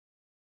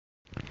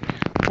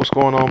What's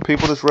going on,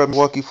 people? This is Rep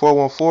Milwaukee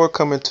 414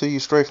 coming to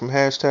you straight from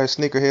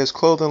 #SneakerHeads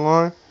clothing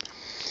line.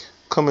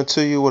 Coming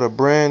to you with a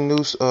brand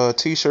new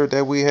t-shirt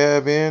that we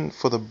have in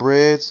for the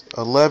Breds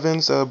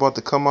 11s that are about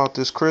to come out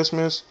this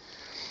Christmas.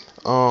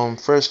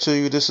 Fresh to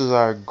you, this is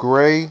our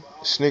gray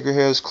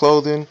SneakerHeads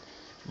clothing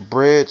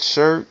Bred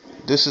shirt.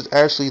 This is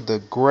actually the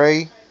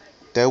gray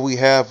that we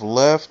have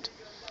left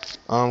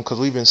because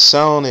we've been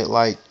selling it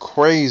like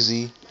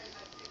crazy.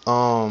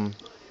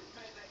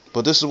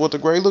 But this is what the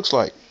gray looks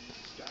like.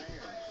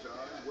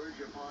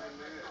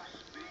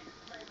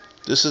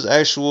 This is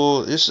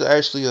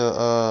actually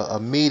a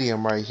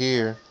medium right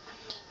here.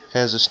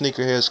 Has the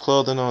SneakerHeads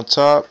clothing on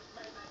top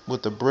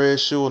with the Bred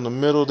shoe in the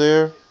middle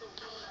there.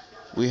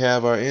 We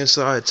have our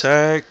inside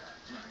tag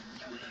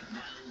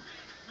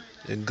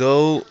in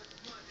gold,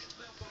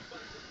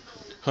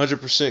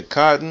 100%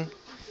 cotton.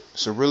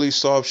 It's a really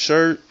soft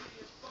shirt,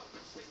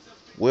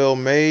 well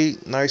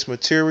made, nice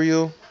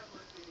material,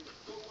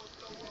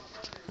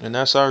 and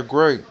that's our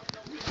gray.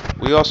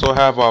 We also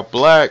have our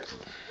black.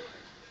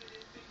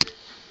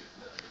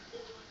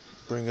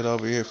 Bring it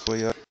over here for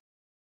you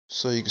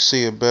so you can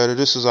see it better.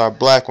 This is our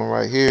black one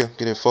right here.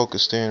 Get it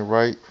focused in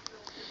right.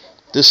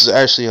 This is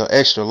actually an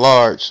extra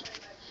large.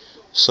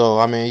 So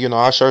I mean, you know,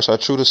 our shirts are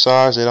true to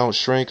size. They don't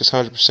shrink. It's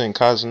 100%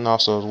 cotton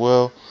also as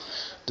well.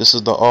 This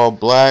is the all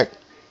black.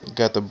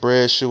 Got the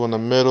Bred shoe in the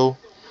middle,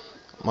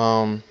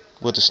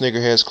 with the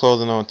SneakerHeads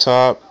clothing on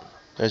top.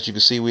 As you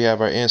can see, we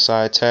have our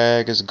inside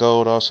tag. It's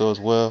gold also as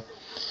well.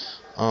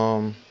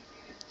 And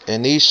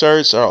these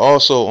shirts are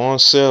also on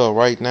sale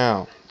right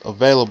now,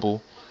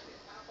 available,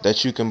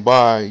 that you can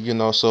buy, you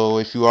know. So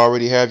if you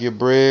already have your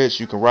Breds,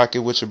 you can rock it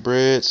with your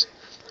Breds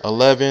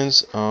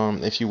 11s.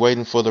 If you're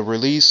waiting for the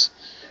release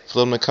for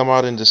them to come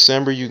out in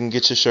December, you can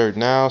get your shirt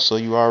now, so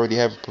you already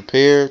have it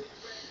prepared,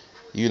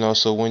 you know.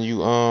 So when you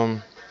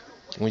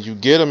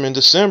get them in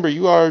December,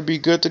 you already be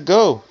good to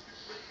go.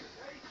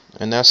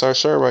 And that's our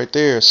shirt right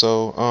there.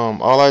 So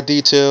all our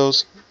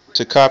details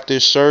to cop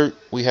this shirt,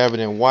 we have it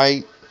in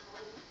white,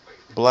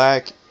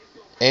 black,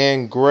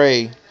 and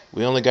gray.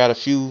 We only got a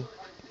few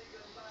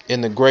in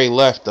the gray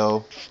left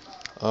though.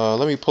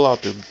 Let me pull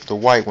out the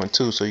white one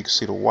too so you can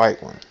see the white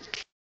one.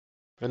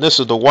 And this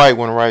is the white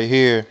one right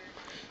here.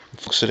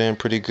 Fix it in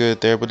pretty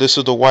good there. But this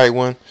is the white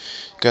one.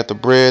 Got the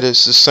Bred.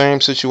 It's the same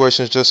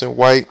situation, it's just in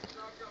white.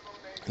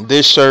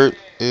 This shirt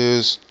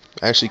is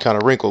actually kind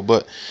of wrinkled,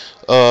 but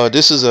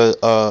this is a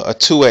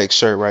 2X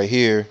shirt right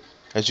here.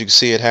 As you can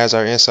see, it has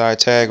our inside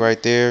tag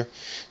right there.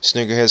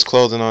 SneakerHeads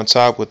clothing on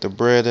top with the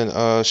Bred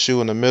and shoe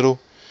in the middle.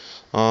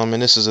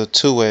 And this is a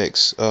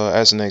 2X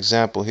as an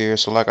example here.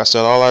 So like I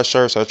said, all our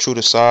shirts are true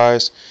to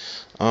size.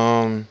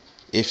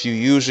 If you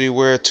usually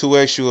wear a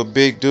 2X, you a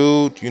big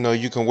dude, you know,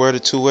 you can wear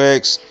the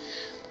 2X.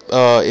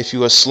 If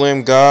you a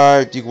slim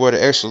guy, you can wear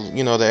the extra,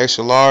 you know, the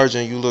extra large,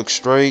 and you look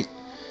straight.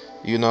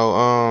 You know,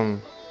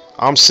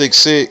 I'm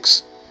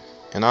 6'6",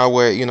 and I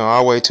weigh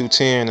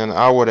 210, and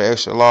I wear the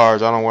extra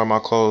large. I don't wear my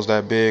clothes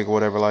that big or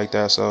whatever like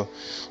that. So,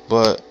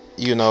 but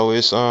you know,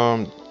 it's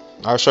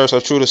our shirts are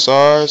true to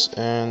size,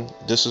 and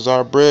this is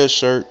our Bred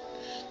shirt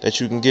that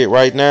you can get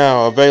right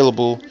now,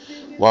 available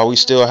while we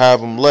still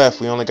have them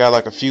left. We only got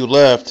like a few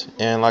left,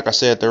 and like I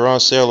said, they're on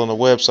sale on the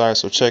website,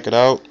 so check it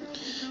out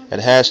at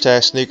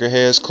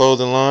 #SneakerHeads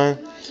clothing line.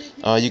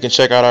 You can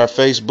check out our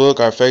Facebook.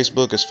 Our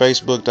Facebook is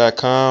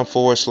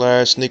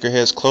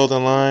facebook.com/SneakerHeads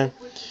clothing line,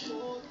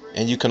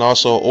 and you can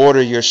also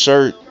order your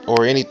shirt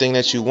or anything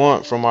that you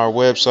want from our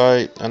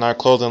website and our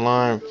clothing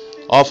line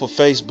off of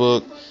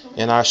Facebook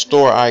and our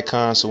store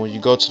icon. So when you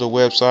go to the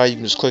website, you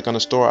can just click on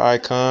the store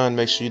icon,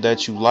 make sure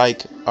that you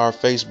like our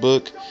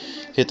Facebook,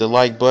 hit the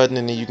like button,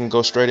 and then you can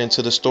go straight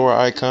into the store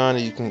icon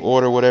and you can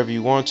order whatever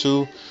you want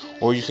to,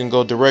 or you can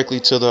go directly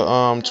to the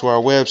to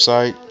our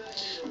website,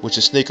 which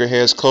is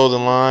SneakerHeads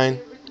clothing line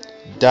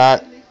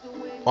it's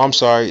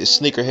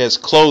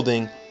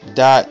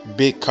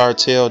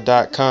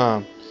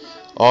sneakerheadsclothing.bigcartel.com.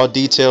 All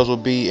details will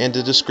be in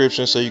the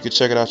description, so you can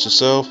check it out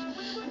yourself,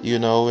 you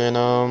know, and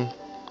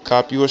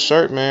cop you a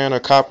shirt, man, or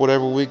cop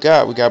whatever we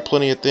got. We got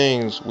plenty of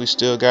things. We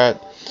still got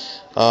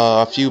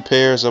a few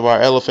pairs of our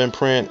elephant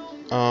print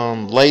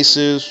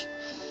laces.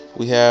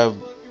 We have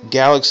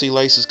Galaxy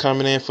laces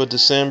coming in for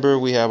December.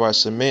 We have our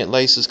cement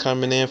laces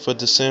coming in for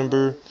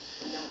December.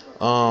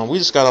 We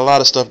just got a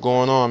lot of stuff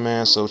going on,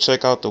 man. So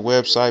check out the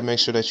website. Make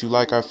sure that you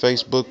like our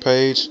Facebook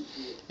page,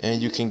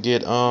 and you can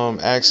get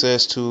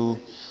access to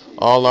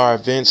all our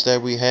events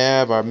that we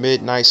have, our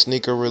midnight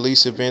sneaker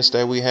release events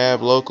that we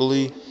have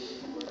locally,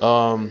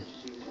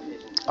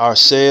 our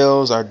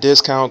sales, our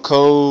discount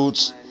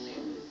codes,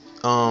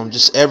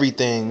 just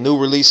everything, new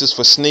releases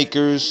for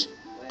sneakers,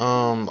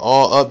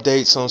 all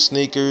updates on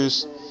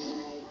sneakers.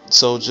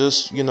 So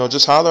just, you know,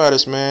 just holler at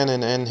us, man,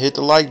 and hit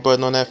the like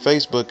button on that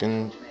Facebook,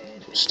 and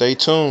stay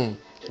tuned.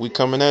 We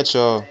coming at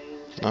y'all.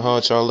 I'll holler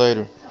at y'all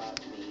later.